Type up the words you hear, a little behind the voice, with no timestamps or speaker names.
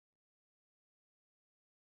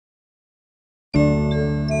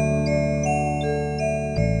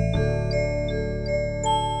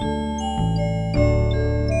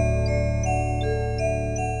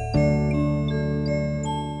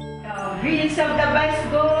of the bus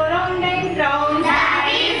go round and round. The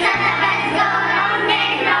wheels of the bus go round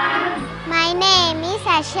and round. My name is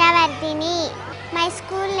Akshara. My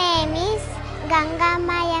school name is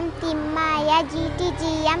Gangamayam Timmaya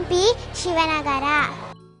GTGM P Shivanagara.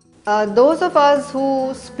 Those of us who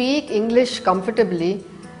speak English comfortably,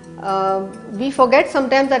 we forget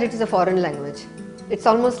sometimes that it is a foreign language. It's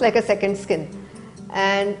almost like a second skin.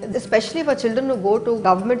 And especially for children who go to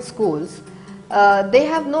government schools, they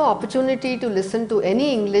have no opportunity to listen to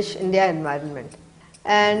any English in their environment.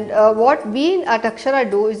 And what we at Akshara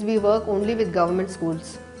do is we work only with government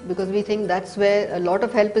schools because we think that's where a lot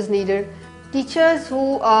of help is needed. Teachers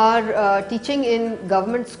who are teaching in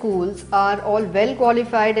government schools are all well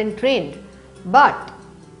qualified and trained, but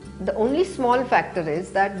the only small factor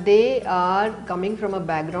is that they are coming from a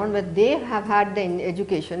background where they have had the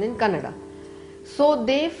education in Kannada. So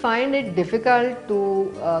they find it difficult to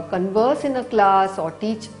converse in a class or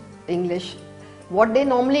teach English. What they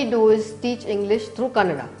normally do is teach English through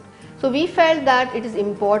Kannada. So we felt that it is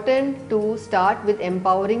important to start with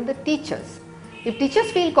empowering the teachers. If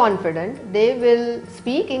teachers feel confident, they will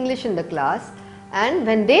speak English in the class, and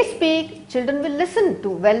when they speak, children will listen to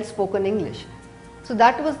well-spoken English. So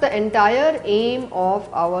that was the entire aim of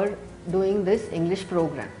our doing this English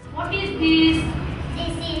program. What is this?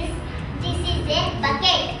 This is a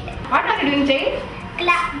bucket. What are you doing, child?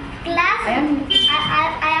 Class. I am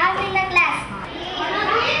in the class.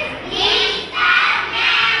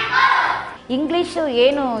 English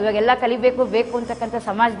ಏನು ಇವಾಗೆಲ್ಲ ಕಲಿಬೇಕು ಬೇಕು ಅಂತಕ್ಕಂಥ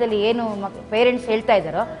ಸಮಾಜದಲ್ಲಿ ಏನು parents ಹೇಳ್ತಾ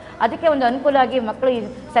ಇದ್ದಾರೋ ಅದಕ್ಕೆ ಒಂದು ಅನುಕೂಲ ಆಗಿ ಮಕ್ಕಳು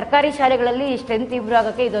ಸರ್ಕಾರಿ ಶಾಲೆಗಳಲ್ಲಿ ಸ್ಟ್ರೆಂತ್ ಇಂಪ್ರೂವ್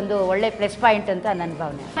ಆಗೋಕ್ಕೆ ಇದೊಂದು ಒಳ್ಳೆ ಪ್ಲಸ್ ಪಾಯಿಂಟ್ ಅಂತ ನನ್ನ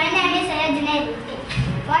ಭಾವನೆ.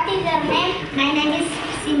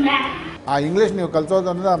 ಆ ಇಂಗ್ಲೀಷ್ ನೀವು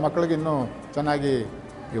ಕಲಿಸೋದ್ರಿಂದ ಮಕ್ಕಳಿಗೆ ಇನ್ನೂ ಚೆನ್ನಾಗಿ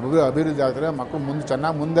ಅಭಿವೃದ್ಧಿ ಆಗ್ತಾರೆ, ಮಕ್ಕಳು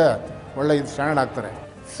ಮುಂದೆ ಒಳ್ಳೆ ಸ್ಟ್ಯಾಂಡರ್ಡ್ ಆಗ್ತಾರೆ.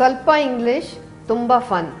 Swalpa English Thumba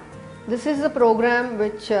Fun. This is a program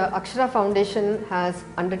which Akshara Foundation has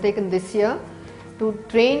undertaken this year to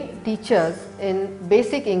train teachers in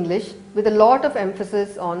basic English with a lot of emphasis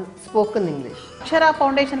on spoken English. Akshara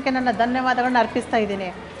Foundation ಗೆ ನನ್ನ ಧನ್ಯವಾದಗಳನ್ನು ಅರ್ಪಿಸ್ತಾ ಇದ್ದೀನಿ.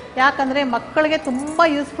 ಯಾಕಂದರೆ ಮಕ್ಕಳಿಗೆ ತುಂಬ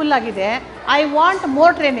useful ಆಗಿದೆ. I want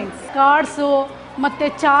more trainings. Cards ಮತ್ತು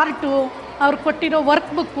ಚಾರ್ಟು ಅವ್ರು ಕೊಟ್ಟಿರೋ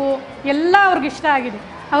ವರ್ಕ್ ಬುಕ್ಕು ಎಲ್ಲ ಅವ್ರಿಗೆ ಇಷ್ಟ ಆಗಿದೆ.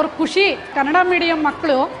 ಅವ್ರ ಖುಷಿ. ಕನ್ನಡ ಮೀಡಿಯಂ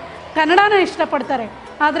ಮಕ್ಕಳು ಕನ್ನಡನ ಇಷ್ಟಪಡ್ತಾರೆ.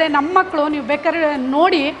 ಆದರೆ ನಮ್ಮ ಮಕ್ಕಳು ನೀವು ಬೇಕಾದ್ರೆ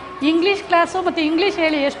ನೋಡಿ ಇಂಗ್ಲೀಷ್ ಕ್ಲಾಸು ಮತ್ತು ಇಂಗ್ಲೀಷ್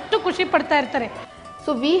ಹೇಳಿ ಎಷ್ಟು ಖುಷಿ ಪಡ್ತಾ ಇರ್ತಾರೆ.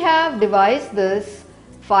 So we have devised this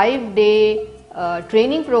 5-day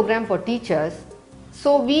training program for teachers. So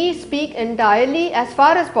we speak entirely as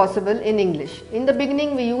far as possible in English. In the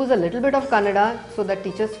beginning we use a little bit of Kannada so that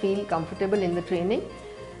teachers feel comfortable in the training,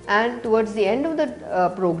 and towards the end of the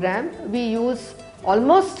program we use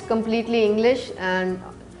almost completely English and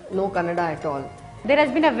no Kannada at all. There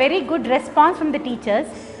has been a very good response from the teachers.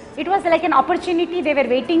 It was like an opportunity they were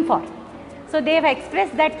waiting for. So they have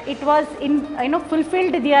expressed that it was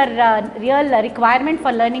fulfilled their real requirement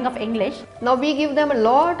for learning of English. Now we give them a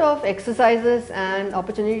lot of exercises and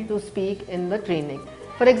opportunity to speak in the training.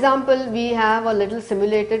 For example, we have a little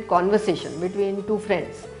simulated conversation between two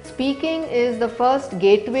friends. Speaking is the first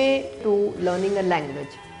gateway to learning a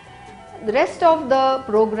language. The rest of the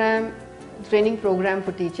training program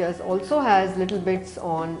for teachers also has little bits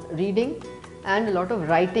on reading and a lot of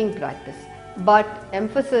writing practice, but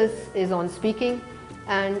emphasis is on speaking,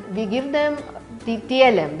 and we give them the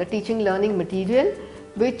TLM, the teaching learning material,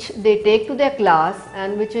 which they take to their class and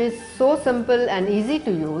which is so simple and easy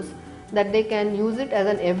to use that they can use it as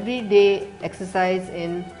an everyday exercise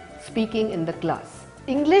in speaking in the class.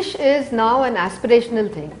 English is now an aspirational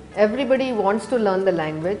thing. Everybody wants to learn the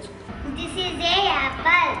language. This is a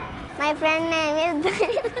apple. My friend name is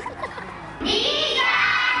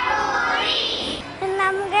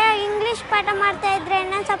ನಮಗೆ English ಪಾಠ ಮಾಡ್ತಾ ಇದ್ರೆ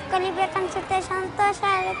ಇನ್ನೊಂದು ಸ್ವಲ್ಪ ಕಲಿಬೇಕನ್ಸುತ್ತೆ, ಸಂತೋಷ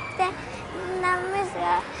ಆಗುತ್ತೆ.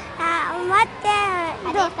 ಮತ್ತೆ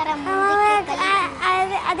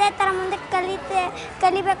ಅದೇ ಥರ ಮುಂದೆ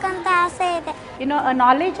ಕಲಿಬೇಕಂತ ಆಸೆ ಇದೆ. A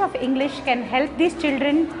knowledge of English can help these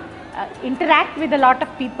children interact with a lot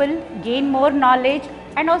of people, gain more knowledge,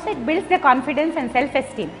 and also it builds their confidence and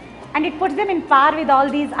self-esteem. And it puts them in par with all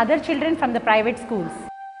these other children from the private schools.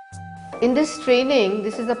 In this training,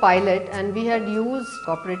 this is a pilot and we had used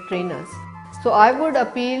corporate trainers. So I would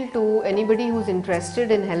appeal to anybody who's interested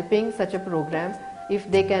in helping such a program, if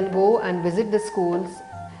they can go and visit the schools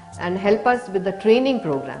and help us with the training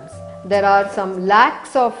programs. There are some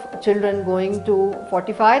lakhs of children going to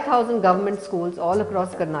 45,000 government schools all across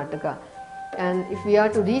Karnataka, and if we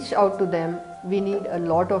are to reach out to them, we need a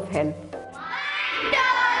lot of help.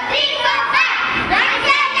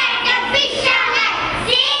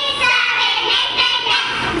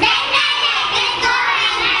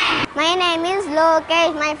 My name is Lo.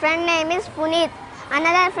 Lokesh. My friend name is Puneet.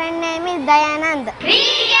 Another friend name is Dayanand. We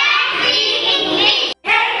can speak English.